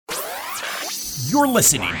You're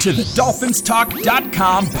listening to the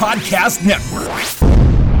DolphinsTalk.com podcast network.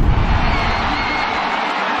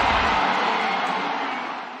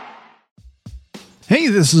 Hey,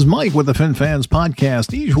 this is Mike with the FinFans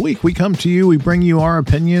Podcast. Each week we come to you, we bring you our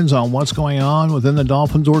opinions on what's going on within the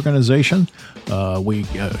Dolphins organization. We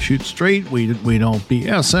shoot straight, we don't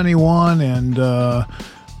BS anyone, and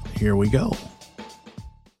here we go.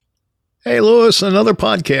 Hey, Lewis, another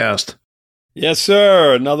podcast. Yes,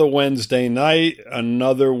 sir. Another Wednesday night,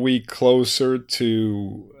 another week closer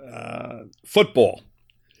to football,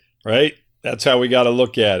 right? That's how we got to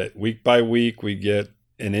look at it. Week by week, we get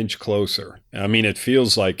an inch closer. I mean, it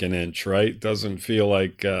feels like an inch, right? It doesn't feel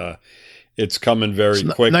like it's coming very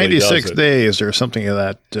quickly. 96 days or something of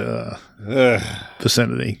that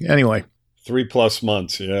vicinity. Anyway. 3+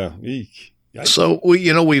 months, yeah. Eek. So,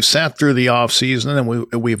 we've sat through the offseason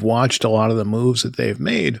and we've watched a lot of the moves that they've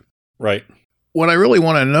made. Right. What I really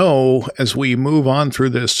want to know as we move on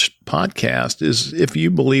through this podcast is if you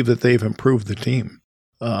believe that they've improved the team.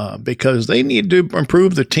 Because they need to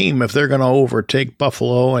improve the team if they're going to overtake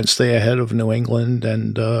Buffalo and stay ahead of New England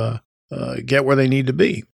and get where they need to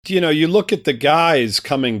be. You look at the guys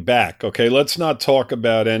coming back. Okay, let's not talk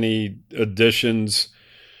about any additions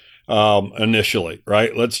initially,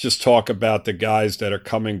 right? Let's just talk about the guys that are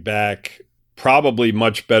coming back probably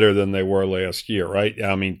much better than they were last year, right?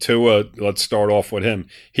 I mean, Tua, let's start off with him.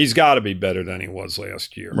 He's got to be better than he was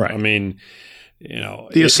last year. Right. I mean,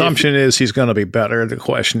 the assumption is he's going to be better. The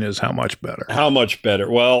question is how much better? How much better?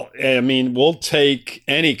 Well, I mean, we'll take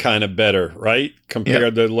any kind of better, right?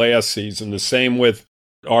 Compared to last season. The same with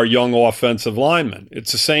our young offensive linemen.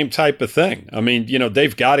 It's the same type of thing. I mean,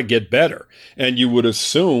 they've got to get better. And you would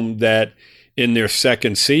assume that in their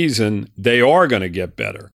second season, they are going to get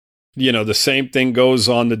better. The same thing goes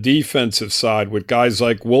on the defensive side with guys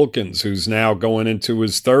like Wilkins, who's now going into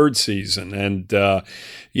his third season. And,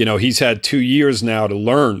 he's had 2 years now to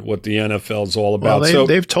learn what the NFL's all about. Well,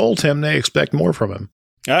 they've told him they expect more from him.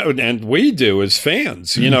 And we do as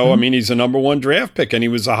fans. I mean, he's a number one draft pick, and he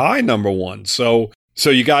was a high number one. So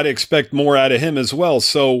you got to expect more out of him as well.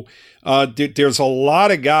 So there's a lot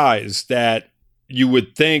of guys that you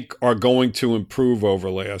would think are going to improve over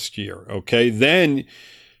last year, okay? Then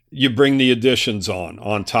you bring the additions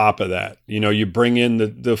on top of that. You bring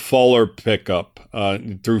in the Fuller pickup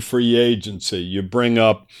through free agency. You bring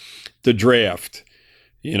up the draft.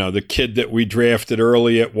 The kid that we drafted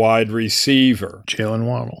early at wide receiver. Jalen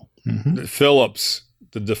Waddle. Mm-hmm. Phillips,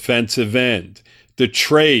 the defensive end. The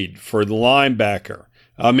trade for the linebacker.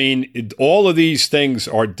 I mean, all of these things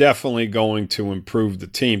are definitely going to improve the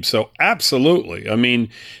team. So absolutely. I mean,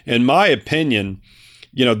 in my opinion,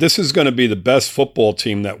 this is going to be the best football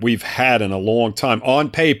team that we've had in a long time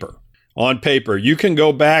on paper. On paper, you can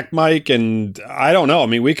go back, Mike, and I don't know. I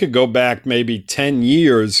mean, we could go back maybe 10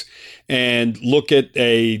 years and look at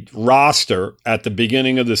a roster at the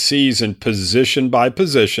beginning of the season, position by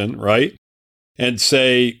position, right? And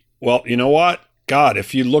say, well, you know what? God,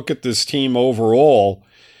 if you look at this team overall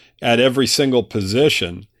at every single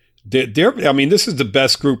position, this is the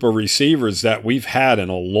best group of receivers that we've had in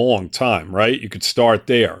a long time, right? You could start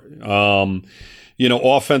there.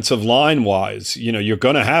 Offensive line-wise, you're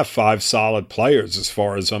going to have 5 solid players as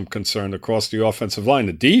far as I'm concerned across the offensive line.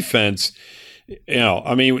 The defense,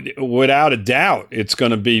 without a doubt, it's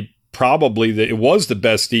going to be probably it was the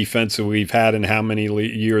best defense that we've had in how many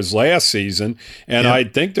years last season, and I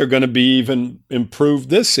think they're going to be even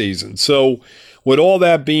improved this season. So with all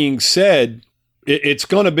that being said, it's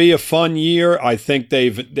going to be a fun year. I think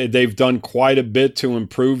they've done quite a bit to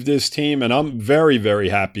improve this team, and I'm very, very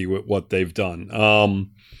happy with what they've done.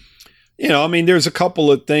 There's a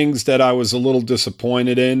couple of things that I was a little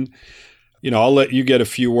disappointed in. I'll let you get a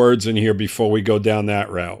few words in here before we go down that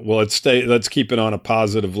route. Well, let's keep it on a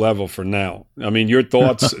positive level for now. I mean, your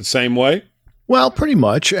thoughts same way? Well, pretty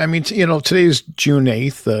much. I mean, today's June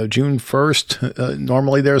 8th, June 1st.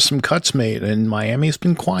 Normally there's some cuts made, and Miami's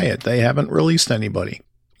been quiet. They haven't released anybody.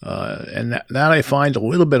 And that I find a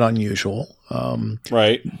little bit unusual.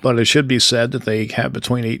 Right. But it should be said that they have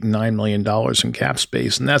between $8 and $9 million in cap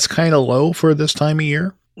space, and that's kind of low for this time of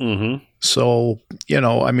year. Mm-hmm. So,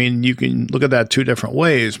 you can look at that two different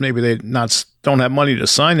ways. Maybe they don't have money to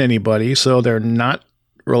sign anybody, so they're not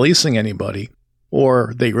releasing anybody.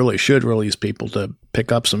 Or they really should release people to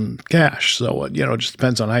pick up some cash. So, it just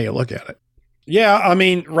depends on how you look at it. Yeah, I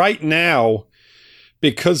mean, right now,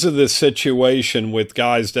 because of the situation with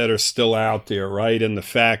guys that are still out there, right, and the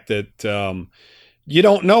fact that you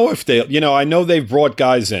don't know if I know they've brought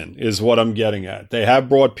guys in, is what I'm getting at. They have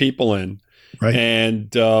brought people in. Right.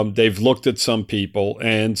 And they've looked at some people,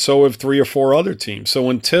 and so have 3 or 4 other teams. So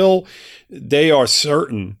until they are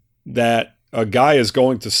certain that a guy is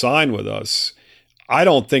going to sign with us, I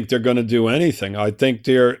don't think they're going to do anything. I think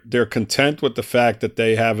they're content with the fact that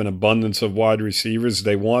they have an abundance of wide receivers.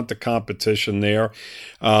 They want the competition there.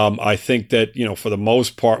 I think that, for the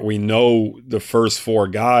most part, we know the first 4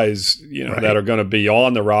 guys, Right. that are going to be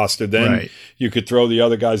on the roster. Then Right. you could throw the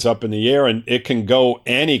other guys up in the air, and it can go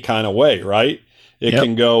any kind of way, right? It Yep.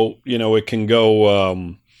 can go,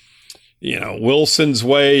 Wilson's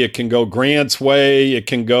way. It can go Grant's way. It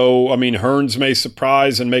can go, Hearns may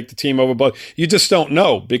surprise and make the team over, but you just don't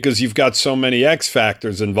know because you've got so many X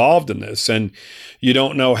factors involved in this, and you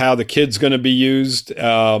don't know how the kid's going to be used.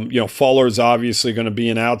 Fuller's obviously going to be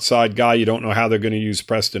an outside guy. You don't know how they're going to use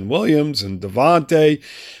Preston Williams and Devontae,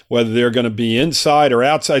 whether they're going to be inside or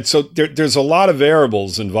outside. So there's a lot of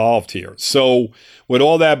variables involved here. So with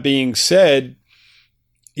all that being said,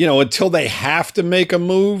 until they have to make a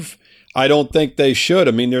move, I don't think they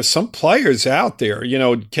should. There's some players out there,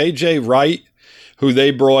 KJ Wright, who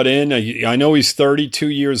they brought in. I know he's 32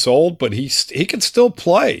 years old, but he can still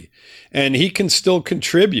play and he can still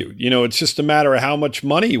contribute. It's just a matter of how much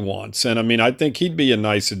money he wants. And I think he'd be a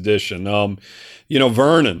nice addition.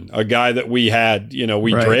 Vernon, a guy that we had,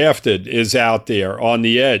 we Right. drafted, is out there on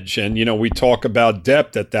the edge. And, we talk about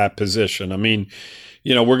depth at that position.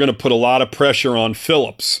 We're going to put a lot of pressure on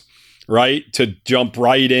Phillips, right, to jump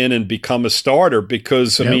right in and become a starter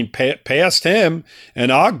because, Yep. past him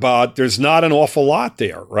and Ogbah, there's not an awful lot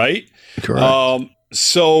there, right? Correct.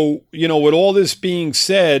 So, with all this being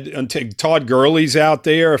said, until Todd Gurley's out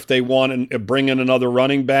there, if they want to bring in another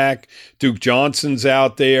running back, Duke Johnson's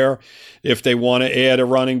out there, if they want to add a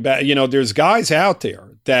running back, there's guys out there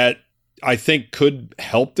that I think could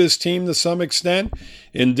help this team to some extent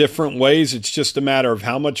in different ways. It's just a matter of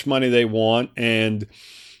how much money they want and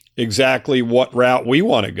exactly what route we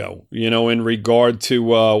want to go, in regard to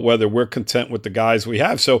whether we're content with the guys we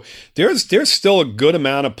have. So there's still a good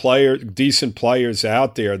amount of decent players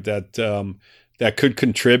out there that could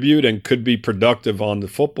contribute and could be productive on the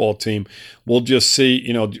football team. We'll just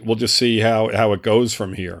see, how it goes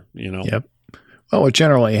from here, Yep. Well, what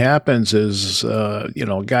generally happens is,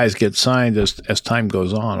 guys get signed as time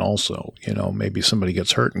goes on also. Maybe somebody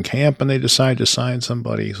gets hurt in camp and they decide to sign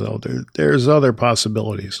somebody. So there's other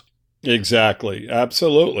possibilities. Exactly.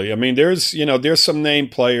 Absolutely. There's some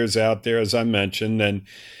named players out there, as I mentioned, and,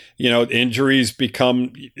 injuries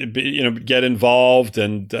get involved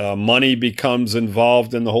and money becomes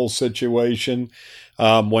involved in the whole situation.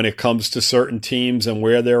 When it comes to certain teams and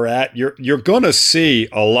where they're at, you're going to see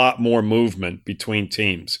a lot more movement between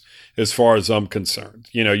teams as far as I'm concerned.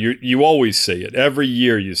 You always see it. Every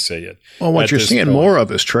year you see it. Well, what you're seeing more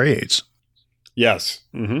of is trades. Yes.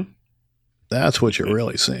 Mm-hmm. That's what you're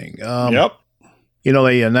really seeing. Yep.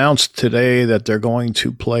 They announced today that they're going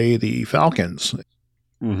to play the Falcons,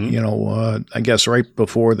 Mm-hmm. I guess right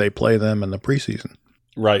before they play them in the preseason.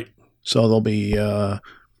 Right. So they'll be,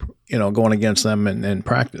 going against them in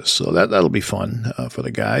practice. So that'll be fun for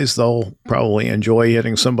the guys. They'll probably enjoy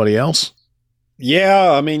hitting somebody else.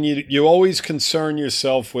 Yeah, you always concern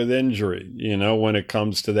yourself with injury, when it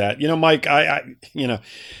comes to that. Mike,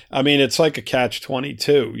 it's like a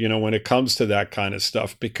catch-22, when it comes to that kind of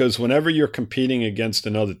stuff, because whenever you're competing against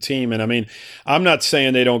another team, and I'm not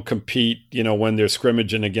saying they don't compete, when they're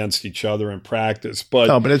scrimmaging against each other in practice, but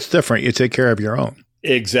No, but it's different. You take care of your own.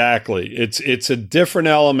 Exactly. It's a different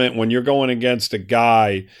element when you're going against a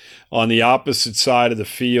guy on the opposite side of the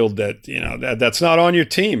field that's not on your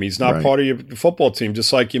team. He's not Right. part of your football team,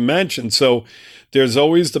 just like you mentioned. So there's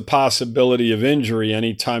always the possibility of injury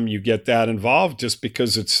anytime you get that involved, just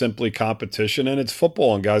because it's simply competition and it's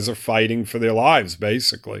football and guys are fighting for their lives,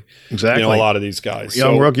 basically. Exactly. A lot of these guys.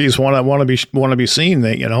 Young rookies want to be seen.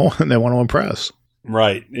 That and they want to impress.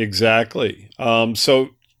 Right. Exactly.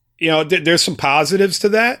 There's some positives to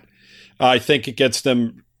that. I think it gets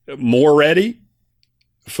them more ready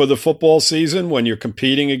for the football season when you're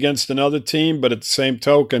competing against another team. But at the same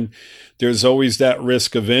token, there's always that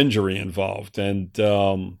risk of injury involved. And,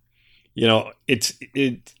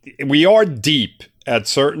 we are deep at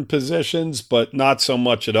certain positions, but not so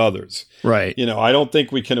much at others. Right. I don't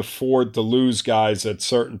think we can afford to lose guys at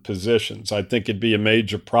certain positions. I think it'd be a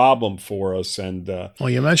major problem for us. And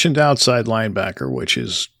well, you mentioned outside linebacker, which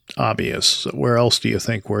is obvious. So where else do you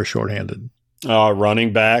think we're shorthanded?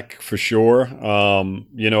 Running back for sure.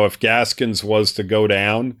 If Gaskins was to go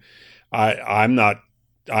down, I'm not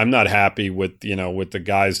happy with the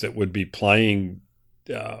guys that would be playing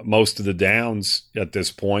most of the downs at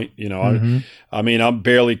this point. I mean, I'm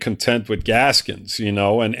barely content with Gaskins,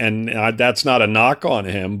 and that's not a knock on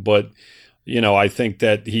him, but I think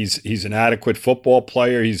that he's an adequate football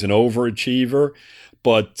player. He's an overachiever.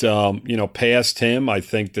 But, past him, I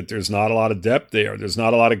think that there's not a lot of depth there. There's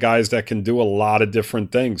not a lot of guys that can do a lot of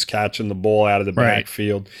different things, catching the ball out of the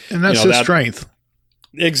backfield. And that's his strength.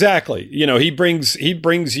 Exactly. He brings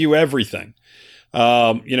you everything.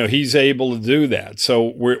 He's able to do that.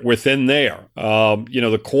 So we're within there.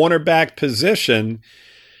 The cornerback position,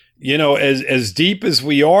 as deep as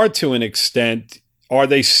we are to an extent, are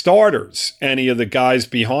they starters? Any of the guys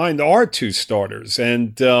behind are two starters,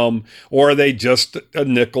 and or are they just a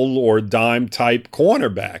nickel or dime type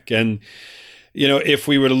cornerback? And if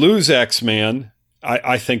we were to lose X-Man,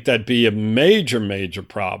 I think that'd be a major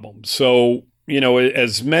problem. So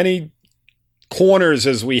as many corners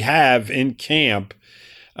as we have in camp,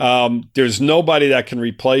 there's nobody that can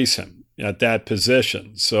replace him at that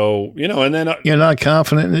position. So and then you're not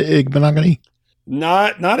confident in Igbinoghene?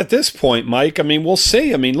 Not at this point, Mike. I mean, we'll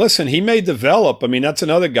see. I mean, listen, he may develop. I mean, that's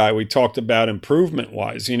another guy we talked about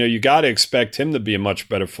improvement-wise. You got to expect him to be a much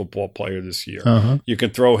better football player this year. You can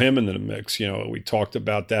throw him into the mix. We talked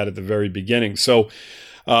about that at the very beginning. So,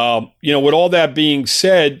 with all that being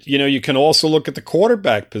said, you can also look at the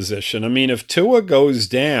quarterback position. I mean, if Tua goes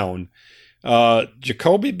down,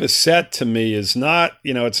 Jacoby Brissett to me is not,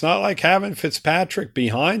 it's not like having Fitzpatrick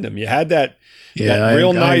behind him. You had that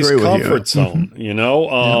real nice comfort zone,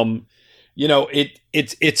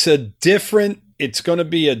 it's going to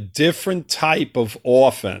be a different type of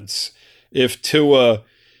offense if Tua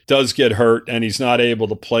does get hurt and he's not able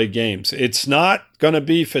to play games. It's not going to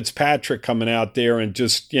be Fitzpatrick coming out there and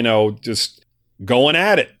just going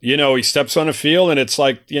at it. He steps on the field and it's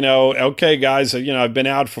like, okay, guys, I've been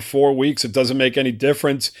out for 4 weeks. It doesn't make any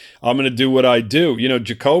difference. I'm going to do what I do.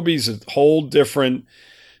 Jacoby's a whole different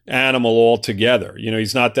animal altogether.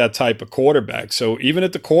 He's not that type of quarterback. So even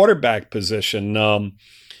at the quarterback position, I'm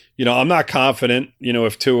not confident,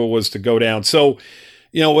 if Tua was to go down. So,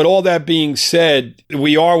 with all that being said,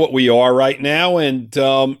 we are what we are right now. And,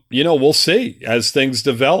 we'll see as things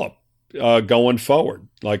develop going forward,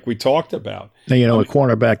 like we talked about. Now, a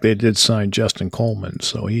cornerback, they did sign Justin Coleman,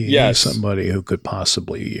 so he's somebody who could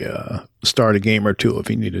possibly start a game or two if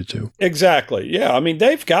he needed to. Exactly. Yeah, I mean,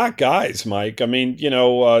 they've got guys, Mike. I mean,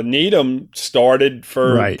 Needham started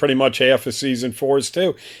for pretty much half a season for us,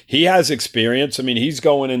 too. He has experience. I mean, he's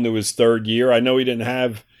going into his third year. I know he didn't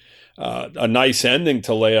have a nice ending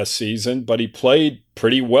to last season, but he played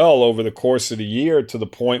pretty well over the course of the year to the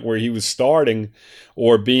point where he was starting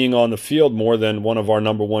or being on the field more than one of our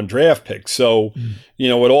number one draft picks. So,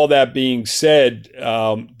 with all that being said,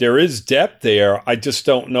 there is depth there. I just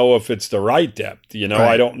don't know if it's the right depth.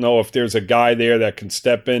 I don't know if there's a guy there that can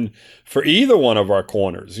step in for either one of our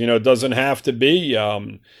corners. It doesn't have to be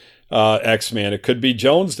X-Man. It could be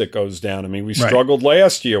Jones that goes down. I mean, we struggled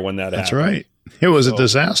last year when that happened. That's right. It was a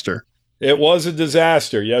disaster. It was a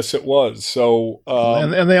disaster. Yes, it was. So,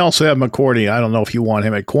 and they also have McCourty. I don't know if you want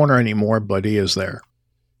him at corner anymore, but he is there.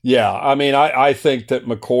 Yeah, I mean, I think that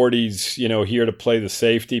McCourty's here to play the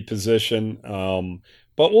safety position,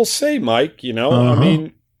 but we'll see, Mike. I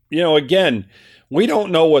mean, again, we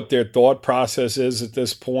don't know what their thought process is at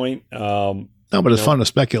this point. No, but it's fun to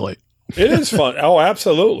speculate. It is fun. Oh,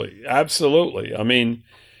 absolutely, absolutely. I mean,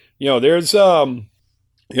 there's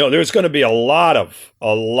going to be a lot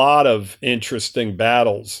of interesting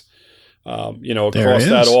battles, across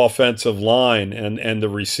that offensive line and the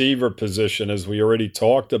receiver position, as we already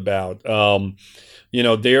talked about.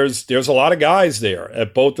 There's a lot of guys there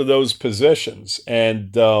at both of those positions.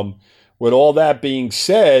 And with all that being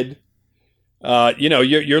said,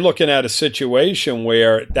 you're looking at a situation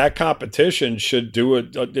where that competition should do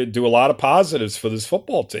a lot of positives for this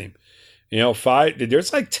football team.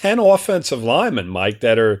 There's like 10 offensive linemen, Mike,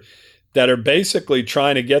 that are basically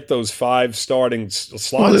trying to get those 5 starting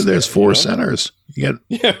slots. Well, there's 4 centers. Yeah.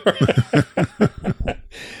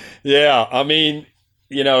 Yeah. I mean,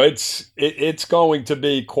 it's going to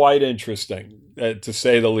be quite interesting, to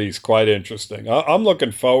say the least. Quite interesting. I'm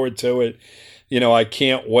looking forward to it. I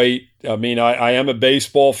can't wait. I mean, I am a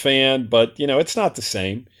baseball fan, but it's not the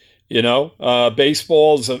same.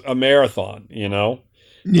 Baseball's a marathon.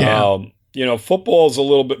 Yeah. Football is a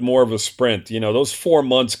little bit more of a sprint. Those 4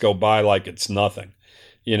 months go by like it's nothing.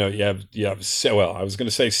 You have I was going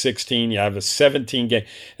to say 16. You have a 17 game.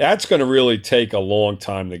 That's going to really take a long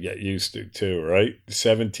time to get used to, too, right?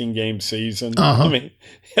 17 game season. I mean,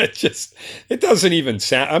 it doesn't even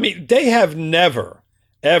sound. I mean, they have never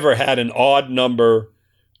ever had an odd number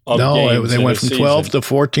of No, games they in went a from season. 12 to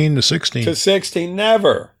 14 to 16. To 16,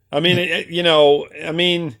 never. I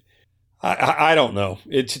mean, I don't know.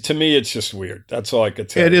 To me, it's just weird. That's all I could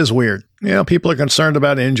tell. It is weird. People are concerned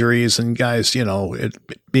about injuries and guys, it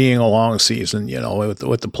being a long season, with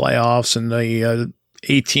the playoffs and the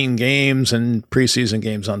 18 games and preseason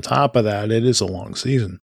games on top of that. It is a long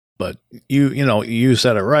season. But you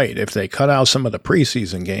said it right. If they cut out some of the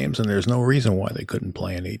preseason games, and there's no reason why they couldn't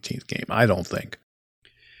play an 18th game, I don't think.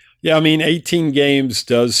 Yeah, I mean, 18 games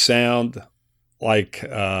does sound like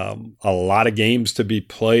a lot of games to be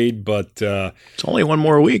played, but it's only one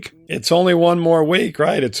more week. It's only one more week,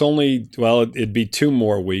 right? It's only, it'd be 2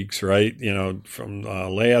 more weeks, right? From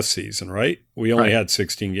last season, right? We only had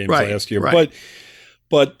 16 games last year. Right.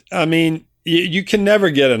 But I mean, you can never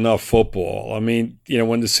get enough football. I mean,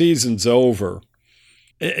 when the season's over,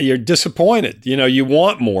 you're disappointed. You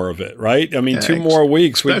want more of it, right? I mean, 2 more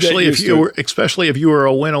weeks. Especially if you were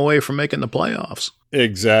a win away from making the playoffs.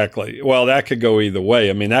 Exactly. Well, that could go either way.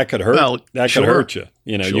 I mean, that could hurt. Could hurt you.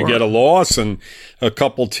 You get a loss and a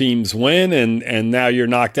couple teams win, and now you're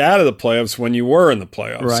knocked out of the playoffs when you were in the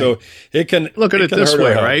playoffs. Right. So it can look at it this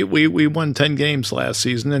way, right? We won 10 games last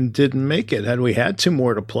season and didn't make it. Had we had 2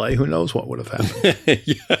 more to play, who knows what would have happened?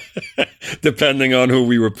 Yeah. Depending on who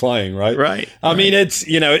we were playing, right? Right. I mean, it's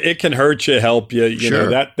it can hurt you, help you.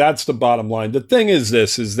 That's the bottom line. The thing is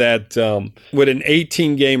that with an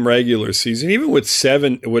 18 game regular season, even with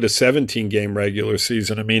a 17 game regular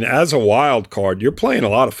season, I mean, as a wild card, you're playing a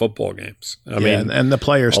lot of football games. I mean, and the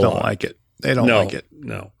players don't like it. They don't like it.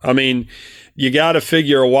 No. I mean, you got to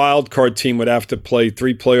figure a wild card team would have to play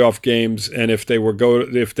 3 playoff games, and if they were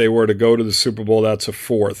to go to the Super Bowl, that's a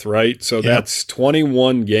 4th, right? So that's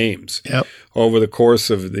 21 games over the course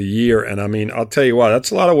of the year. And I mean, I'll tell you what,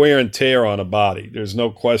 that's a lot of wear and tear on a body. There's no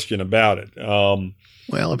question about it.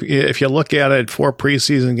 Well, if you look at it, 4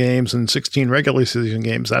 preseason games and 16 regular season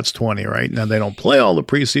games, that's 20, right? Now, they don't play all the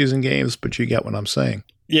preseason games, but you get what I'm saying.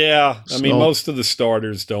 Yeah. I mean, most of the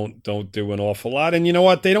starters don't do an awful lot. And you know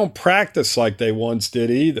what? They don't practice like they once did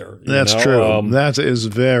either. That's true. That is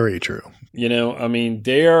very true. I mean,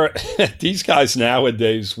 these guys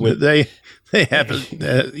nowadays they have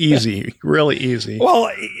it easy, really easy. Well,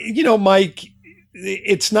 Mike,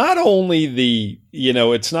 it's not only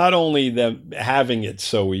them having it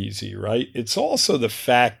so easy, right? It's also the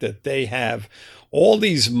fact that they have all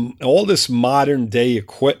this modern day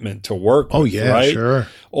equipment to work with, right? Sure.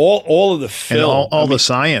 All of the film, and all the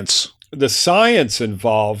science. The science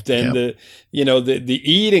involved and the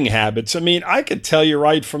eating habits. I mean, I could tell you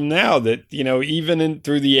right from now that, even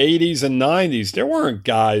through the 80s and 90s, there weren't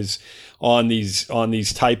guys on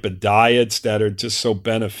these type of diets that are just so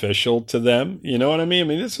beneficial to them. You know what I mean? I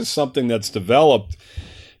mean, this is something that's developed,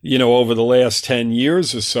 over the last 10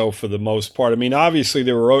 years or so for the most part. I mean, obviously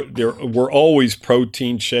there were always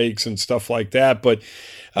protein shakes and stuff like that, but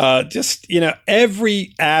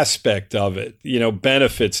every aspect of it,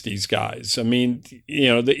 benefits these guys. I mean,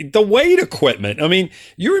 the weight equipment. I mean,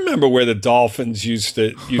 you remember where the Dolphins used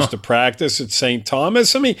to practice at St.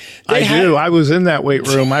 Thomas? I mean, do. I was in that weight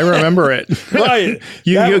room. I remember it. Right.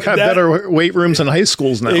 You got better weight rooms in high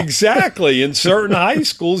schools now. Exactly. In certain high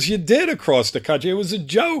schools, you did across the country. It was a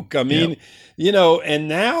joke. I mean, and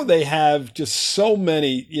now they have just so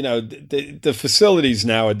many, the facilities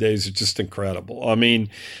nowadays are just incredible. I mean,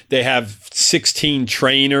 they have 16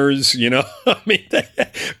 trainers, I mean,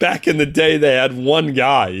 back in the day, they had one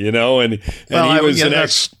guy, and he was an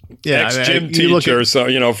ex-gym teacher,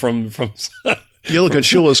 from You look at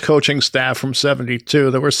Shula's coaching staff from '72.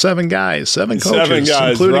 There were 7 coaches, including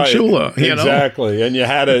right. Shula. Exactly, and you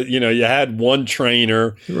had one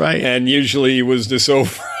trainer, right? And usually he was this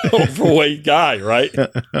overweight guy, right?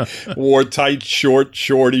 Wore tight,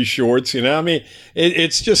 shorty shorts. I mean,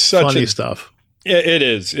 it's just such funny stuff. It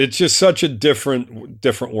is. It's just such a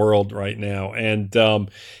different world right now, and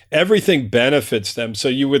everything benefits them. So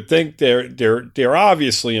you would think they're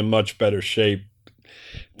obviously in much better shape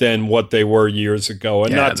than what they were years ago.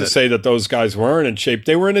 And not to say that those guys weren't in shape.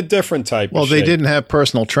 They were in a different type of shape. Well, they didn't have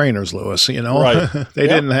personal trainers, Lewis, Right. They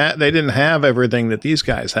didn't have everything that these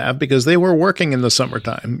guys have because they were working in the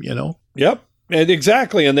summertime, Yep. And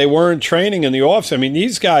exactly. And they weren't training in the offs. I mean,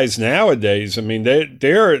 these guys nowadays, I mean,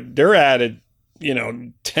 they're at it,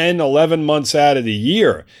 10, 11 months out of the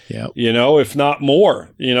year, if not more.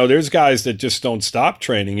 There's guys that just don't stop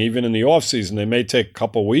training, even in the off season. They may take a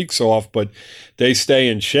couple weeks off, but they stay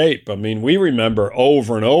in shape. I mean, we remember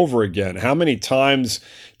over and over again, how many times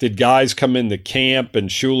did guys come into camp and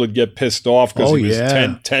Shula would get pissed off because he was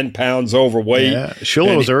 10 pounds overweight? Yeah,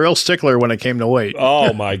 Shula was a real stickler when it came to weight.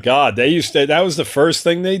 Oh my God. That was the first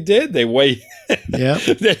thing they did. They weighed. Yeah.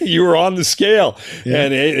 You were on the scale. Yeah.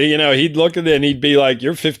 And, he'd look at it and he'd be like,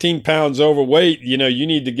 you're 15 pounds overweight. You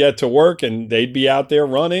need to get to work. And they'd be out there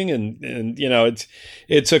running. And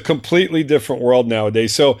it's a completely different world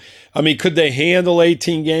nowadays. So, I mean, could they handle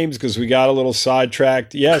 18 games? Because we got a little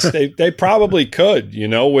sidetracked. Yes, they probably could,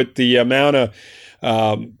 with the amount of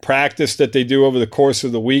practice that they do over the course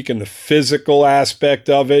of the week and the physical aspect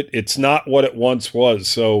of it. It's not what it once was.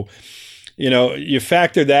 So, you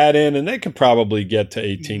factor that in and they could probably get to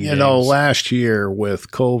 18 games. Last year with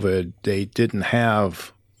COVID, they didn't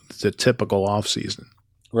have the typical offseason.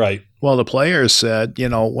 Right. Well, the players said, we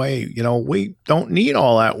don't need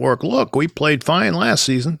all that work. Look, we played fine last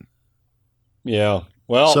season. Yeah.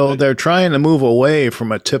 Well, so they're trying to move away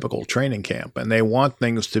from a typical training camp, and they want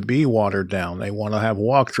things to be watered down. They want to have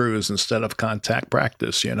walkthroughs instead of contact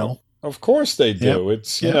practice, Of course they do.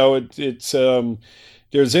 Yep. It's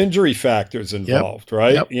there's injury factors involved,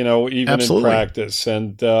 right? Yep. Even Absolutely. in practice,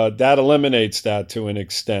 and that eliminates that to an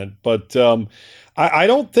extent. But I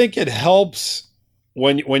don't think it helps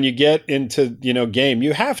when you get into game.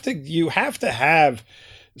 You have to have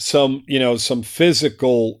some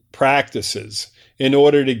physical practices in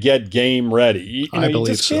order to get game ready. You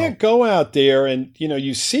just can't go out there and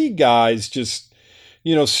you see guys just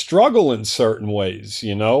struggle in certain ways,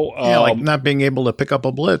 like not being able to pick up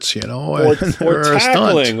a blitz, or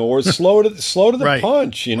tackling, or slow to the right.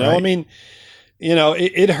 punch, Right. I mean,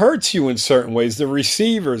 it hurts you in certain ways. The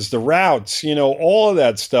receivers, the routes, all of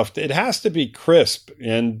that stuff. It has to be crisp,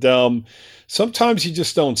 and sometimes you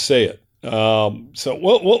just don't see it. So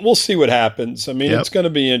we'll see what happens. I mean, It's going to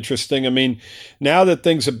be interesting. I mean, now that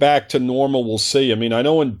things are back to normal, we'll see. I mean, I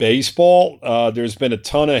know in baseball, there's been a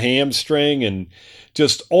ton of hamstring and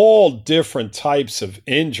just all different types of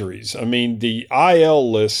injuries. I mean, the IL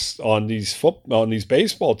list on these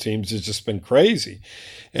baseball teams has just been crazy,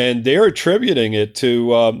 and they're attributing it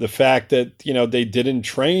to the fact that they didn't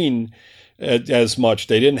train as much.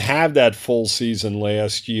 They didn't have that full season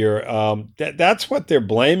last year. That's what they're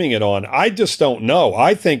blaming it on. I just don't know.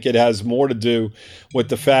 I think it has more to do with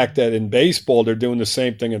the fact that in baseball they're doing the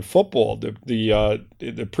same thing in football. The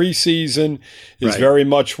preseason is very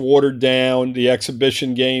much watered down. The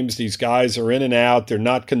exhibition games, these guys are in and out. They're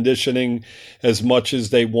not conditioning as much as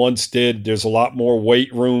they once did. There's a lot more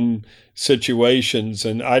weight room situations,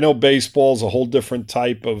 and I know baseball's a whole different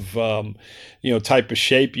type of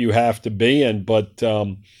shape you have to be in, but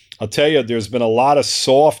I'll tell you, there's been a lot of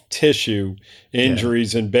soft tissue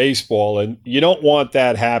injuries in baseball, and you don't want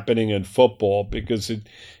that happening in football because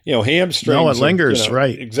hamstrings. No, it lingers,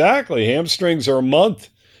 right? Exactly, hamstrings are a month.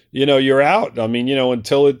 You're out. I mean,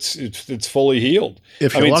 until it's fully healed.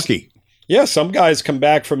 If you're lucky. Yeah, some guys come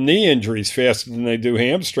back from knee injuries faster than they do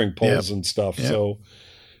hamstring pulls and stuff. Yep. So.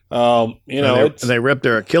 They rip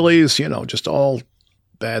their Achilles, just all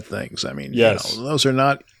bad things. I mean, yes. Those are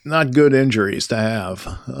not good injuries to have.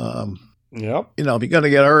 Yep. If you're going to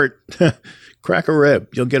get hurt, crack a rib.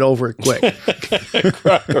 You'll get over it quick.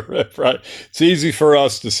 Crack a rib, right? It's easy for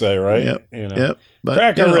us to say, right? Yep. Yep. But,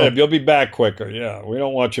 crack a rib. You'll be back quicker. Yeah. We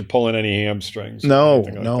don't want you pulling any hamstrings. No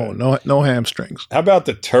hamstrings. How about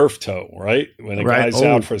the turf toe, right? When a guy's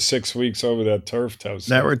out for 6 weeks over that turf toe.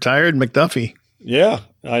 That retired McDuffie. Yeah,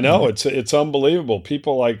 I know. It's unbelievable.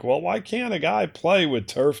 People like, well, why can't a guy play with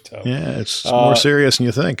turf toe? Yeah, it's more serious than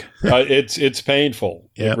you think. It's painful.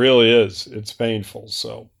 Yep. It really is. It's painful.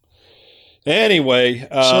 So anyway,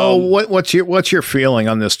 so what's your feeling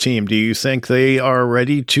on this team? Do you think they are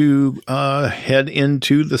ready to head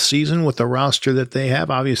into the season with the roster that they have?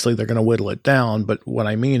 Obviously, they're going to whittle it down, but what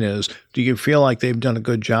I mean is, do you feel like they've done a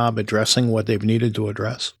good job addressing what they've needed to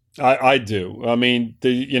address? I do. I mean,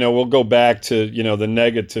 we'll go back to, the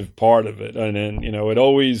negative part of it. And then, it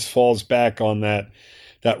always falls back on that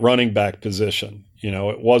running back position.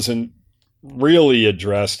 It wasn't really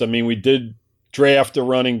addressed. I mean, we did draft a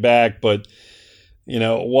running back, but,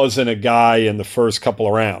 it wasn't a guy in the first couple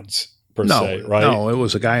of rounds per se, right? No, it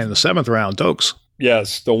was a guy in the 7th round, Dokes.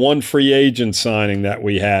 Yes. The one free agent signing that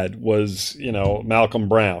we had was, Malcolm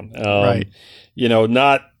Brown. Right.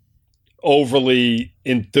 Not overly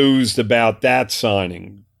enthused about that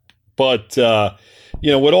signing. But,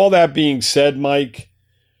 with all that being said, Mike,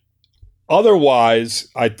 otherwise,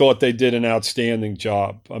 I thought they did an outstanding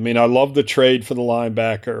job. I mean, I love the trade for the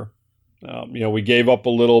linebacker. We gave up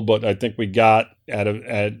a little, but I think we got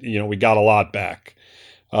we got a lot back.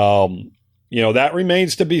 that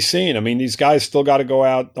remains to be seen. I mean, these guys still got to go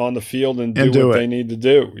out on the field and do what they need to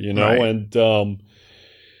do, Right. and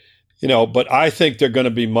but I think they're going to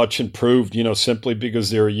be much improved, simply because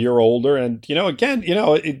they're a year older. And, again,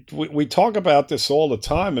 we talk about this all the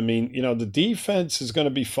time. I mean, the defense is going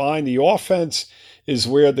to be fine. The offense is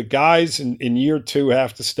where the guys in year two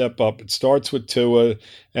have to step up. It starts with Tua,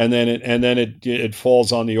 and then it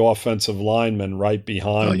falls on the offensive linemen right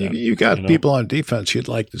behind them. You got people on defense you'd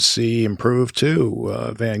like to see improve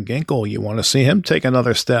too. Van Ginkel, you want to see him take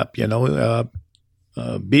another step.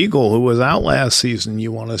 Beagle, who was out last season,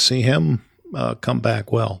 you want to see him come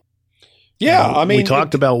back well. Yeah, I mean, we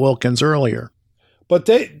talked about Wilkins earlier. But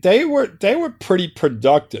they were pretty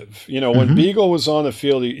productive. When Beagle was on the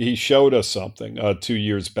field, he showed us something 2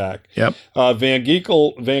 years back. Yep. Van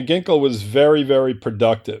Ginkel was very, very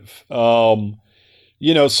productive. So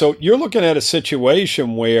you're looking at a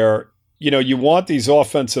situation where you want these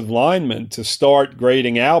offensive linemen to start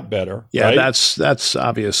grading out better. Yeah, right? that's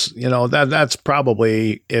obvious. That's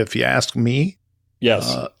probably, if you ask me,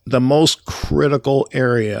 yes, the most critical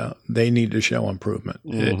area they need to show improvement.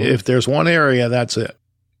 If there's one area, that's it.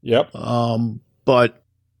 Yep. But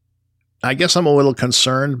I guess I'm a little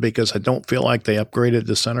concerned because I don't feel like they upgraded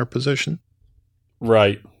the center position.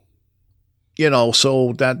 Right.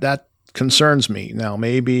 So that concerns me. Now,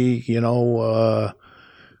 maybe,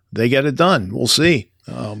 they get it done. We'll see.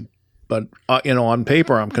 But on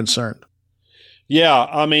paper, I'm concerned. Yeah.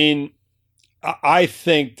 I mean, I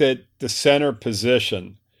think that the center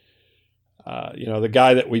position, the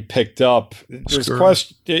guy that we picked up, there's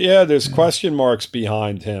question marks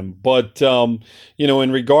behind him. But,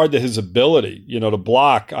 in regard to his ability, to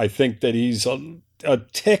block, I think that he's a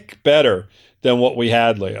tick better than what we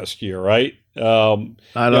had last year, right? I don't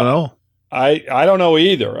know. I don't know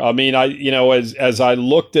either. I mean, as I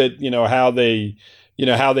looked at, how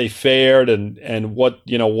they fared and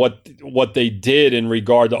what they did in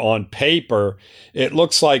regard to on paper, it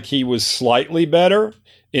looks like he was slightly better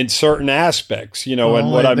in certain aspects,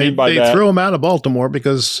 and what I mean by that. They threw him out of Baltimore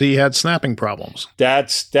because he had snapping problems.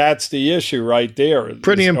 That's the issue right there.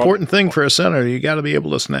 Pretty important thing for a center. You got to be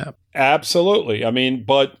able to snap. Absolutely. I mean,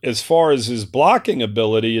 but as far as his blocking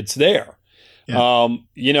ability, it's there. Yeah.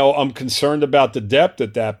 I'm concerned about the depth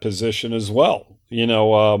at that position as well.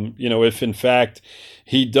 If in fact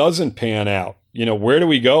he doesn't pan out, where do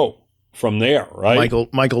we go from there? Right.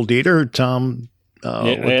 Michael Dieter, Tom,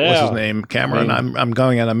 what's his name? Cameron. I'm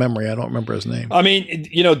going out of memory. I don't remember his name. I mean,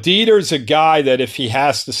 Dieter's a guy that if he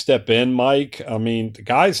has to step in, Mike, I mean, the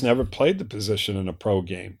guy's never played the position in a pro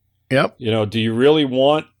game. Yep. Do you really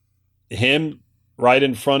want him right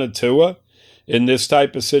in front of Tua in this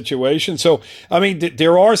type of situation? So, I mean,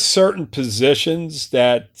 there are certain positions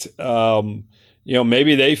that,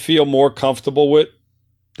 maybe they feel more comfortable with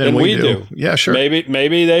than we do. Yeah, sure.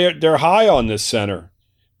 Maybe they're high on this center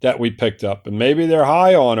that we picked up, and maybe they're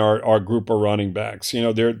high on our group of running backs.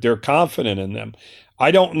 They're confident in them.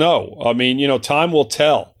 I don't know. I mean, time will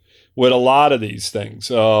tell with a lot of these things.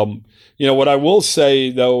 What I will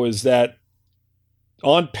say though is that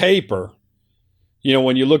on paper,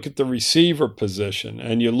 when you look at the receiver position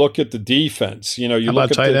and you look at the defense, you How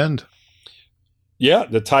look about at tight end. Yeah,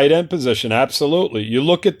 the tight end position, absolutely. You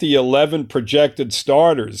look at the 11 projected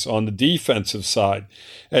starters on the defensive side,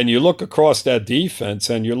 and you look across that defense,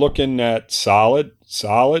 and you're looking at solid.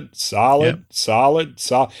 Yep. Solid.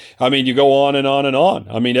 I mean, you go on and on and on.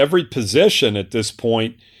 I mean, every position at this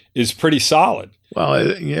point is pretty solid.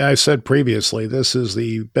 Well, I said previously, this is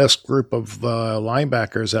the best group of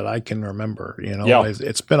linebackers that I can remember.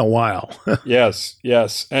 It's been a while. Yes.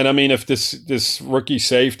 And I mean, if this rookie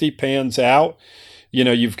safety pans out,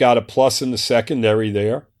 you've got a plus in the secondary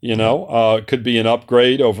there. It could be an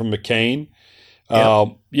upgrade over McCain.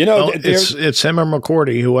 Yep. It's him or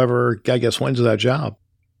McCourty, whoever I guess wins that job.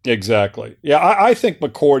 Exactly. Yeah, I think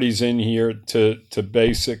McCourty's in here to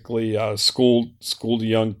basically school the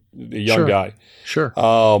young Sure. guy. Sure.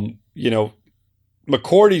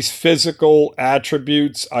 McCourty's physical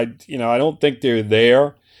attributes, I don't think they're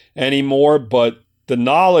there anymore, but the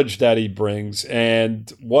knowledge that he brings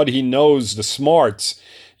and what he knows, the smarts,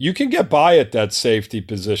 you can get by at that safety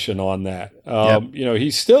position on that.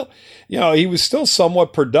 He's still, he was still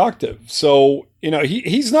somewhat productive. So,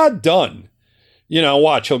 he's not done.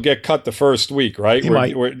 Watch, he'll get cut the first week, right? He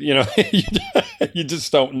might. You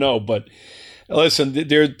just don't know. But listen,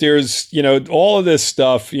 there's, all of this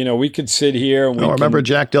stuff, we could sit here. And remember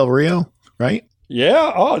Jack Del Rio, right?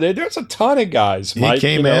 Yeah. Oh, there's a ton of guys, Mike. He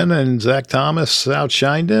came in and Zach Thomas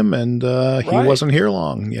outshined him, and he wasn't here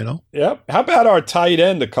long, Yep. How about our tight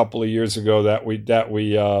end a couple of years ago that we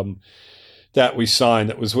that we signed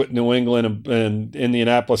that was with New England and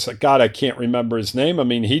Indianapolis. God, I can't remember his name. I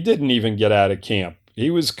mean, he didn't even get out of camp. He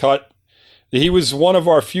was cut. He was one of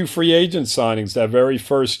our few free agent signings that very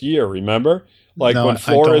first year, remember? Like when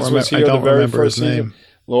Flores was here the very first season.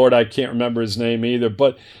 Lord, I can't remember his name either.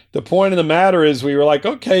 But the point of the matter is we were like,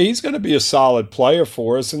 okay, he's going to be a solid player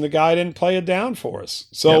for us, and the guy didn't play it down for us.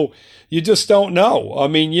 So you just don't know. I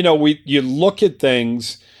mean, you look at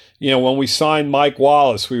things, when we signed Mike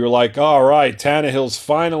Wallace, we were like, all right, Tannehill's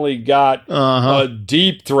finally got a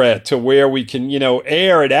deep threat to where we can,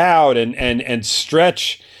 air it out and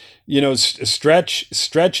stretch,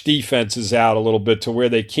 stretch defenses out a little bit to where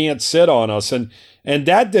they can't sit on us. And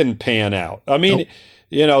that didn't pan out. I mean,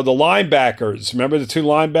 the linebackers, remember the two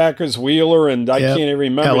linebackers, Wheeler and I can't even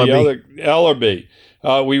remember the other, Ellerby.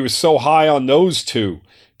 We were so high on those two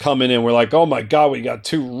coming in. We're like, oh my God, we got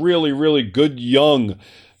two really, really good young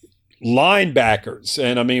linebackers.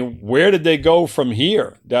 And I mean, where did they go from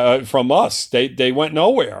here, from us? They went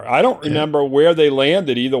nowhere. I don't remember where they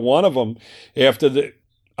landed, either one of them after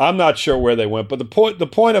I'm not sure where they went. But the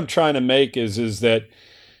point I'm trying to make is that,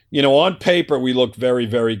 on paper, we look very,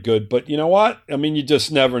 very good. But you know what? I mean, you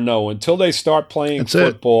just never know until they start playing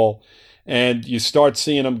football and you start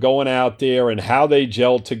seeing them going out there and how they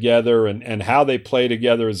gel together and how they play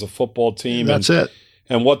together as a football team.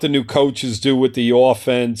 And what the new coaches do with the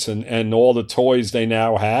offense and all the toys they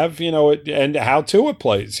now have, and how Tua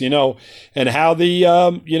plays, and how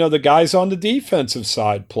the guys on the defensive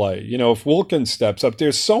side play, if Wilkins steps up.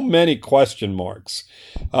 There's so many question marks.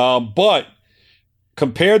 But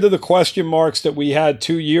compared to the question marks that we had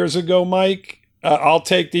 2 years ago, Mike, I'll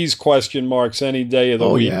take these question marks any day of the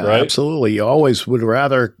week, right? Absolutely. You always would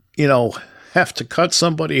rather, have to cut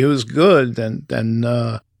somebody who's good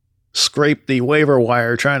than scrape the waiver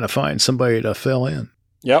wire trying to find somebody to fill in.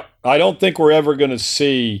 Yep. I don't think we're ever going to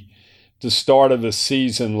see the start of a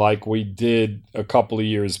season like we did a couple of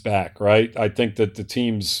years back, right? I think that the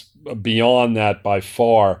team's beyond that by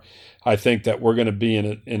far. I think that we're going to be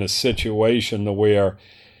in a situation where,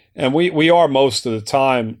 and we are most of the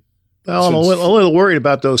time. Well, I'm a little worried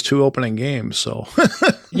about those two opening games. So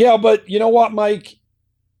yeah, but you know what, Mike?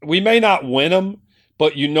 We may not win them,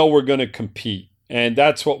 but we're going to compete. And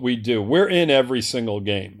that's what we do. We're in every single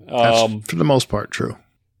game. That's for the most part true.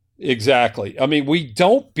 Exactly. I mean, we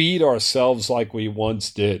don't beat ourselves like we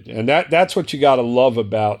once did. And that's what you got to love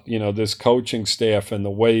about, this coaching staff and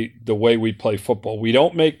the way we play football. We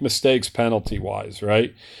don't make mistakes penalty-wise,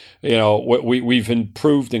 right? We've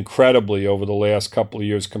improved incredibly over the last couple of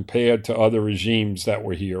years compared to other regimes that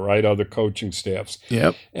were here, right? Other coaching staffs.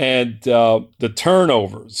 Yep. And the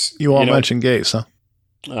turnovers. You all mentioned Gase, huh?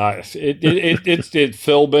 It's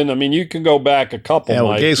Philbin. I mean, you can go back a couple. Yeah,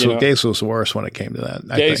 well, Gase was worse when it came to that.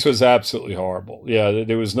 Gase was absolutely horrible. Yeah,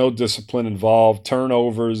 there was no discipline involved.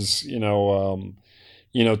 Turnovers. To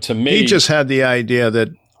me, he just had the idea that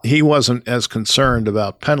he wasn't as concerned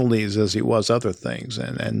about penalties as he was other things,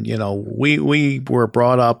 and we were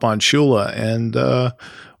brought up on Shula, and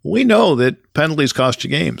we know that penalties cost you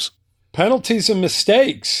games. Penalties and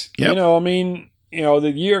mistakes. Yep.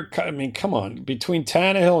 The year, come on, between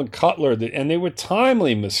Tannehill and Cutler, and they were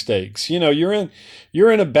timely mistakes. You're in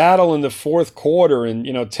a battle in the fourth quarter, and,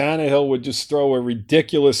 Tannehill would just throw a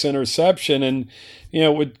ridiculous interception and,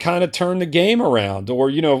 would kind of turn the game around.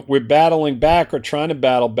 Or, we're battling back or trying to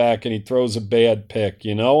battle back, and he throws a bad pick,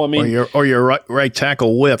 Or your right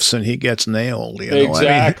tackle whiffs and he gets nailed.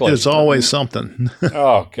 Exactly. There's always something.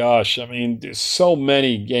 Oh, gosh. There's so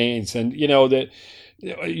many games. And, that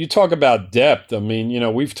you talk about depth.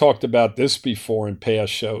 We've talked about this before in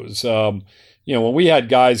past shows. When we had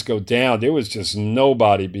guys go down, there was just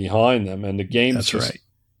nobody behind them, and the game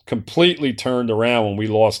completely turned around when we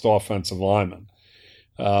lost offensive linemen.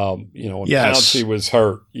 When Pouncey was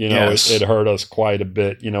hurt, it hurt us quite a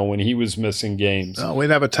bit, when he was missing games. We'd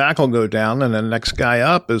have a tackle go down, and the next guy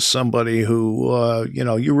up is somebody who,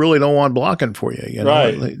 you really don't want blocking for you.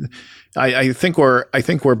 Right. I think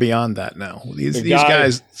we're beyond that now.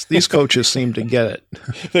 These coaches seem to get it.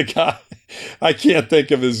 The guy, I can't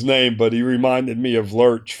think of his name, but he reminded me of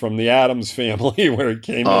Lurch from the Addams Family, where he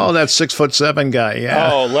came in. Oh, that 6'7" guy,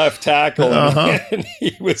 yeah. Oh, left tackle. And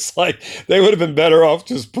he was like, they would have been better off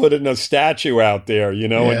just putting a statue out there,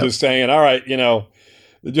 and just saying, all right,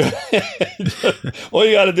 all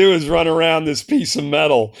you got to do is run around this piece of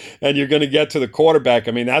metal, and you're going to get to the quarterback.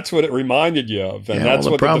 That's what it reminded you of, and that's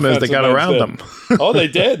the what problem is. They got around them. Oh, they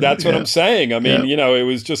did. That's what I'm saying. It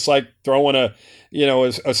was just like throwing a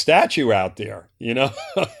statue out there.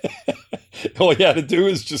 All you had to do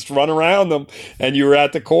is just run around them, and you were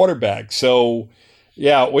at the quarterback. So,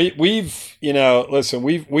 Yeah, we've listen,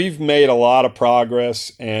 we've made a lot of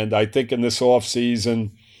progress, and I think in this offseason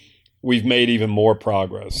we've made even more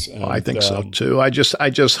progress. And, I think so too. I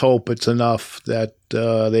just hope it's enough that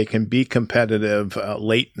they can be competitive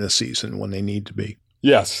late in the season when they need to be.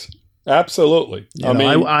 Yes, absolutely.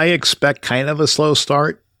 I expect kind of a slow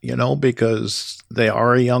start, because they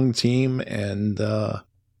are a young team, and they're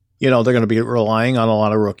going to be relying on a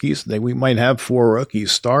lot of rookies. We might have 4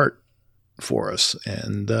 rookies start for us,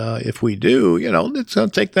 and if we do, it's going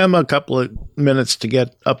to take them a couple of minutes to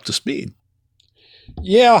get up to speed.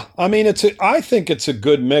 Yeah, I mean, I think it's a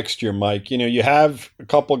good mixture, Mike. You have a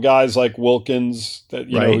couple of guys like Wilkins that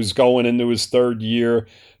who's going into his 3rd year.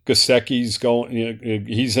 Gesicki's going,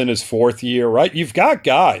 he's in his 4th year, right? You've got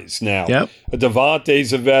guys now. Yep.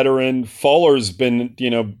 Devontae's a veteran. Fuller's been in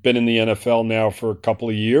the NFL now for a couple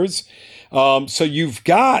of years. So you've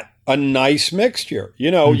got a nice mixture.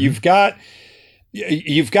 You've got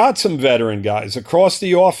some veteran guys across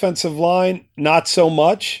the offensive line. Not so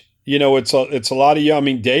much. It's a lot of young. I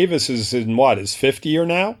mean, Davis is in his 5th year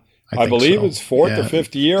now. I believe so. It's 4th or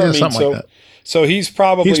 5th year. Yeah, something like that. So he's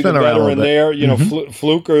probably the veteran there.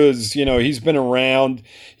 Fluker is, he's been around.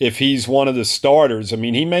 If he's one of the starters, I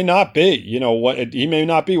mean, he may not be. He may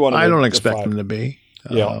not be one of the. I don't expect him to be.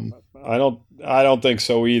 I don't think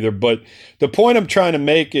so either. But the point I'm trying to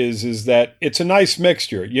make is that it's a nice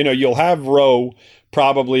mixture. You'll have Rowe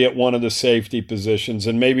probably at one of the safety positions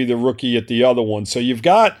and maybe the rookie at the other one. So you've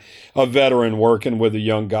got a veteran working with a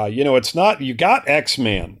young guy. It's not, you got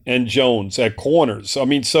X-Man and Jones at corners. I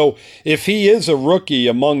mean, so if he is a rookie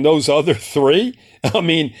among those other 3, I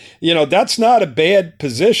mean, that's not a bad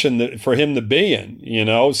position for him to be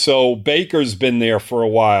in, So Baker's been there for a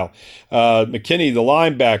while. McKinney, the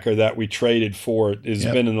linebacker that we traded for, has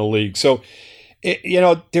been in the league. So,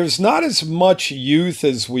 there's not as much youth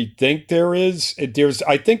as we think there is.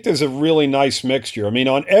 I think there's a really nice mixture. I mean,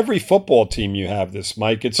 on every football team you have this,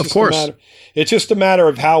 Mike. It's just a matter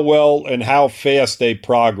of how well and how fast they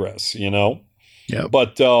progress, Yeah.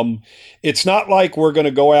 But it's not like we're going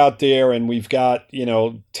to go out there and we've got,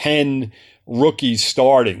 10 rookies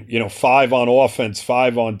starting, 5 on offense,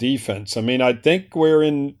 5 on defense. I mean, I think we're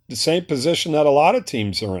in the same position that a lot of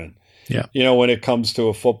teams are in. Yeah. When it comes to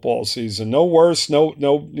a football season, no worse,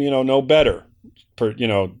 no better,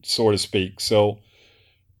 so to speak. So,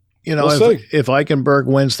 if Eichenberg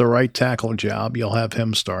wins the right tackle job, you'll have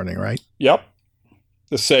him starting, right? Yep.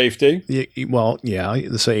 The safety.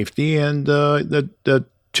 The safety and the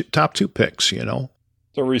top 2 picks, The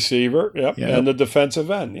receiver, yep. And the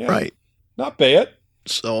defensive end, yeah. Right. Not bad.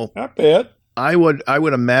 So not bad. I would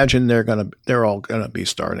imagine they're all gonna be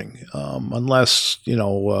starting, unless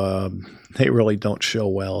they really don't show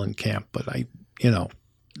well in camp. But I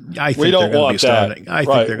think they're going to be starting. I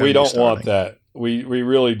think they're going to be starting. We don't want that. We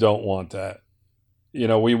really don't want that.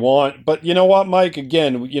 But you know what, Mike?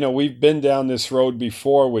 Again, we've been down this road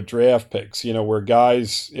before with draft picks. Where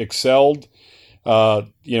guys excelled.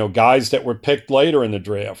 Guys that were picked later in the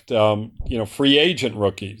draft. Free agent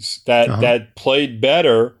rookies that played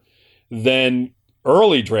better than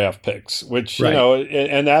early draft picks, which,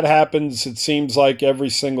 and that happens, it seems like every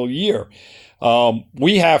single year.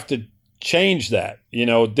 We have to change that.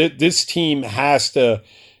 This team has to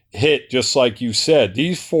hit, just like you said.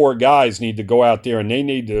 These 4 guys need to go out there and they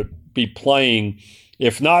need to be playing,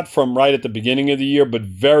 if not from right at the beginning of the year, but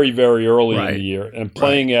very, very early in the year, and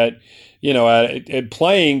playing at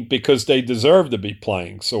playing because they deserve to be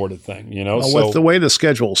playing, sort of thing, with the way the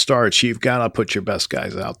schedule starts, you've got to put your best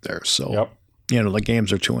guys out there. So, the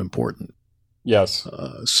games are too important. Yes.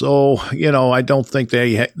 I don't think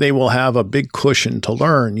they will have a big cushion to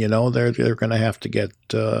learn. They're going to have to get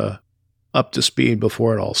up to speed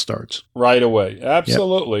before it all starts. Right away.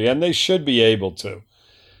 Absolutely. Yep. And they should be able to.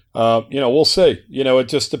 We'll see. It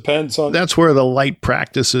just depends on. That's where the light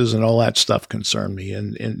practices and all that stuff concern me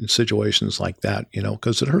in situations like that,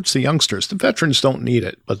 because it hurts the youngsters. The veterans don't need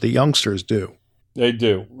it, but the youngsters do. They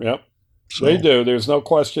do. Yep. So. They do. There's no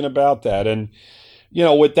question about that. And,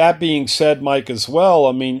 with that being said, Mike, as well,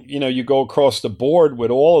 I mean, you go across the board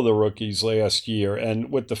with all of the rookies last year, and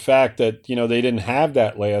with the fact that, they didn't have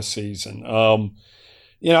that last season. And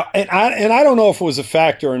I don't know if it was a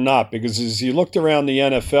factor or not, because as you looked around the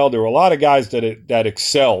NFL, there were a lot of guys that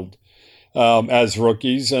excelled as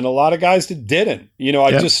rookies, and a lot of guys that didn't.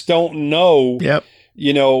 I just don't know. Yep.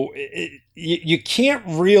 You can't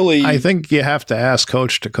really. I think you have to ask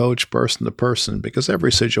coach to coach, person to person, because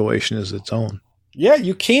every situation is its own. Yeah,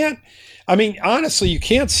 you can't. I mean, honestly, you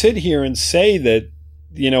can't sit here and say that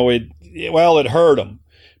it hurt them,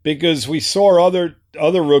 because we saw other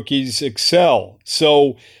other rookies excel.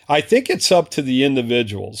 So I think it's up to the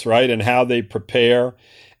individuals, right, and how they prepare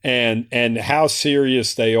and how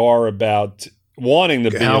serious they are about wanting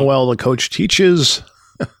to be. How well the coach teaches.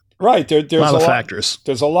 Right. There's a lot of factors.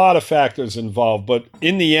 There's a lot of factors involved. But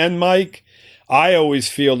in the end, Mike, I always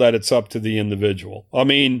feel that it's up to the individual. I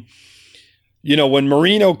mean, when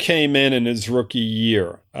Marino came in his rookie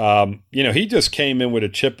year, he just came in with a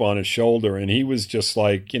chip on his shoulder, and he was just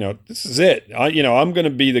like, this is it. I'm going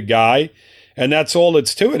to be the guy, and that's all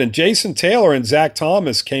it's to it. And Jason Taylor and Zach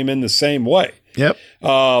Thomas came in the same way. Yep.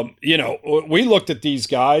 We looked at these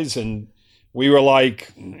guys and we were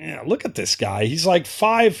like, look at this guy. He's like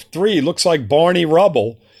 5'3", looks like Barney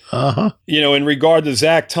Rubble, in regard to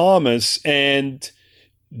Zach Thomas. And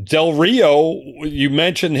Del Rio, you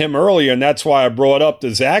mentioned him earlier, and that's why I brought up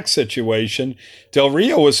the Zach situation. Del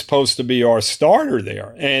Rio was supposed to be our starter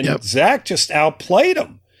there, and Zach just outplayed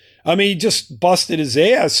him. I mean, he just busted his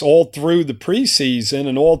ass all through the preseason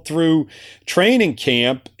and all through training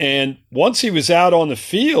camp. And once he was out on the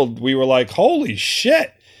field, we were like, holy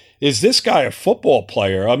shit. Is this guy a football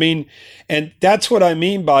player? I mean, and that's what I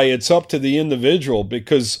mean by it's up to the individual,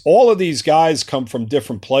 because all of these guys come from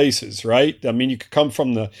different places, right? I mean, you could come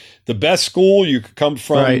from the best school. You could come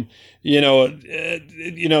from,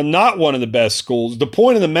 not one of the best schools. The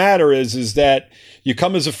point of the matter is that you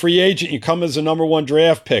come as a free agent, you come as a number one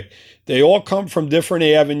draft pick. They all come from different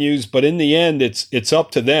avenues, but in the end, it's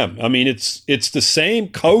up to them. I mean, it's the same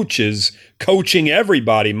coaches coaching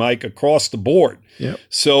everybody, Mike, across the board. Yep.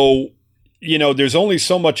 So, there's only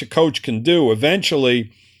so much a coach can do.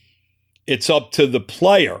 Eventually, it's up to the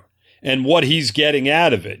player and what he's getting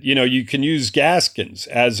out of it. You can use Gaskins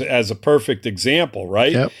as a perfect example,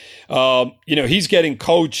 right? Yep. He's getting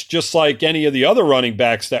coached just like any of the other running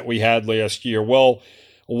backs that we had last year. Well,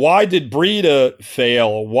 why did Breida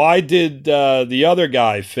fail? Why did the other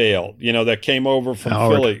guy fail, that came over from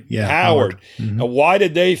Philly? Yeah, Howard. Mm-hmm. Why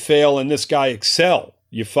did they fail and this guy excel?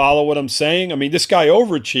 You follow what I'm saying? I mean, this guy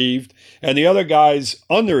overachieved and the other guys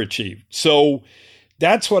underachieved. So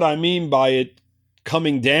that's what I mean by it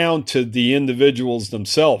coming down to the individuals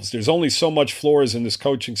themselves. There's only so much Flores and this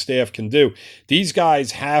coaching staff can do. These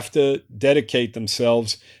guys have to dedicate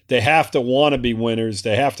themselves. They have to want to be winners.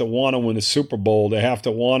 They have to want to win a Super Bowl. They have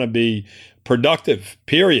to want to be productive,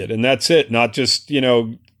 period. And that's it. Not just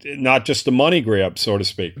the money grab, so to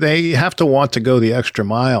speak. They have to want to go the extra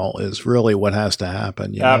mile is really what has to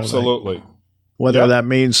happen. Absolutely. Whether that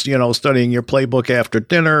means, studying your playbook after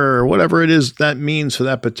dinner or whatever it is that means for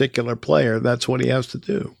that particular player, that's what he has to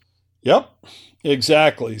do. Yep,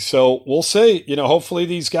 exactly. So we'll see. Hopefully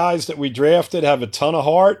these guys that we drafted have a ton of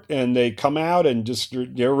heart and they come out and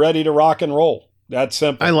they're ready to rock and roll. That's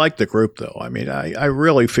simple. I like the group, though. I mean, I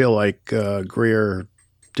really feel like Greer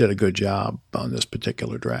did a good job on this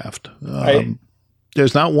particular draft.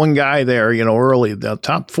 There's not one guy there, early. The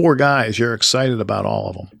top four guys, you're excited about all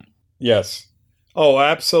of them. Yes. Oh,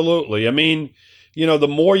 absolutely. I mean, the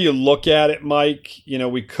more you look at it, Mike,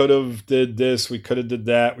 we could have did this, we could have did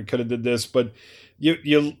that, we could have did this, but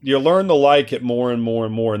you learn to like it more and more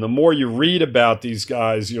and more. And the more you read about these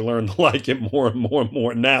guys, you learn to like it more and more and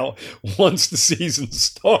more. Now, once the season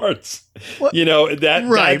starts,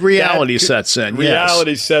 reality sets in.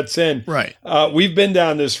 Reality sets in. Right. We've been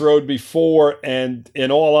down this road before, and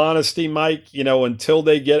in all honesty, Mike, until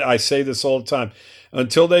they get, I say this all the time,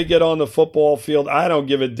 until they get on the football field, I don't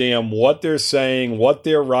give a damn what they're saying, what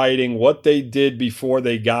they're writing, what they did before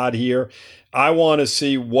they got here. I want to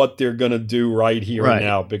see what they're going to do right here and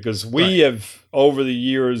now, because we have, over the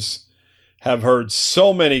years, have heard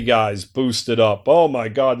so many guys boosted up. Oh, my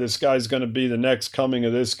God, this guy's going to be the next coming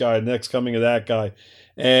of this guy, next coming of that guy.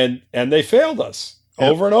 And they failed us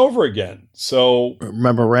over and over again. So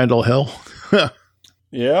remember Randall Hill?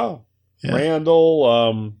 Yeah.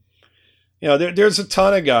 Randall, there's a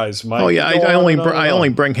ton of guys, Mike. Oh yeah, I only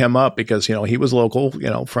bring him up because he was local,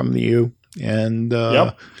 from the U, and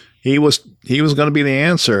he was going to be the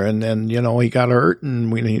answer, and then he got hurt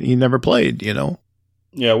and he never played.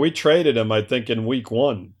 Yeah, we traded him, I think, in week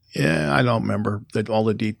 1. Yeah, I don't remember all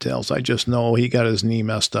the details. I just know he got his knee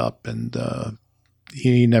messed up, and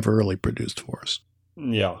he never really produced for us.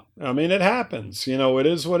 Yeah, I mean it happens. It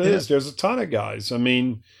is what it is. There's a ton of guys. I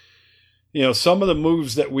mean. Some of the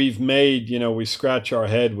moves that we've made, we scratch our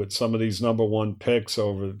head with some of these number one picks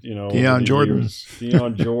over, Deion Jordan. Years.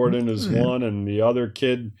 Deion Jordan is one, and the other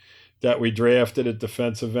kid that we drafted at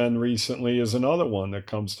defensive end recently is another one that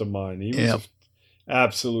comes to mind. He was an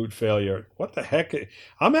absolute failure. What the heck?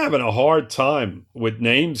 I'm having a hard time with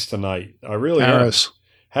names tonight. I really am.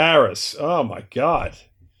 Harris. Oh, my God.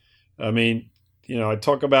 I mean, I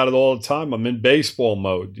talk about it all the time. I'm in baseball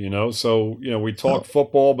mode, So, we talk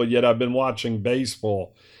football, but yet I've been watching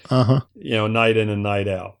baseball, night in and night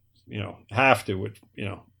out. Have to,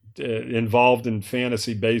 involved in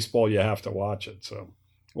fantasy baseball, you have to watch it. So,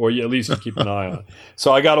 or you at least keep an eye on it.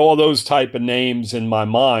 So I got all those type of names in my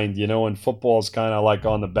mind, and football's kind of like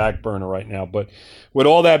on the back burner right now. But with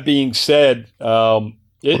all that being said, that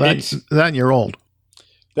and you're old.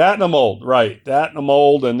 That and I'm old, right. That and I'm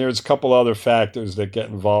old, and there's a couple other factors that get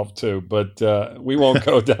involved too. But we won't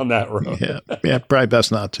go down that road. Yeah, probably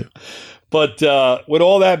best not to. But with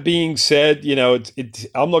all that being said,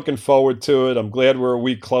 I'm looking forward to it. I'm glad we're a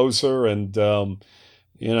week closer, and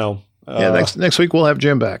next week we'll have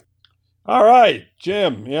Jim back. All right,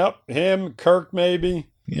 Jim. Yep, him, Kirk, maybe.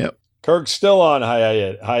 Yep, Kirk's still on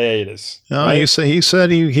hiatus. No, right? he said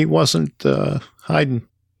he wasn't hiding.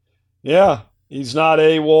 Yeah, he's not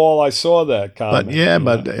AWOL. I saw that comment.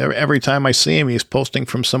 But every time I see him, he's posting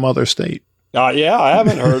from some other state. I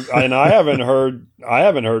haven't heard, and I haven't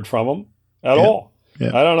heard from him at all.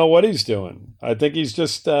 Yeah. I don't know what he's doing. I think he's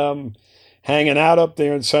just hanging out up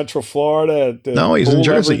there in Central Florida at the No, he's in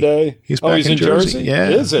Jersey. Every day. He's back in Jersey. Yeah.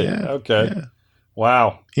 Is he? Yeah, okay. Yeah.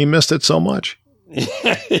 Wow. He missed it so much.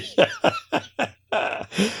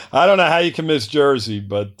 I don't know how you can miss Jersey,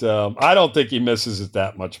 but I don't think he misses it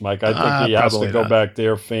that much, Mike. I think he has to go back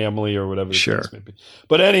there, family or whatever the case may be.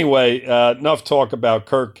 But anyway, enough talk about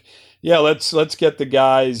Kirk. Yeah, let's get the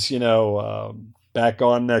guys, back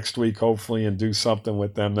on next week, hopefully, and do something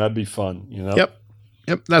with them. That'd be fun,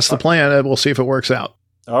 Yep, that's the plan. We'll see if it works out.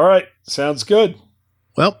 All right, sounds good.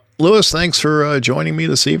 Well, Lewis, thanks for joining me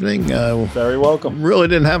this evening. Very welcome. Really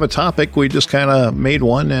didn't have a topic. We just kind of made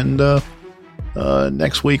one, and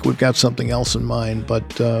next week we've got something else in mind.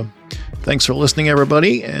 But thanks for listening,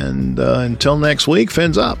 everybody, and until next week,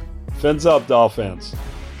 fins up. Fins up, Dolphins.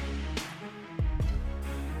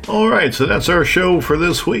 All right, so that's our show for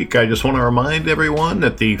this week. I just want to remind everyone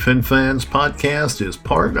that the FinFans podcast is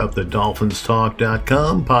part of the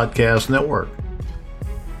DolphinsTalk.com podcast network.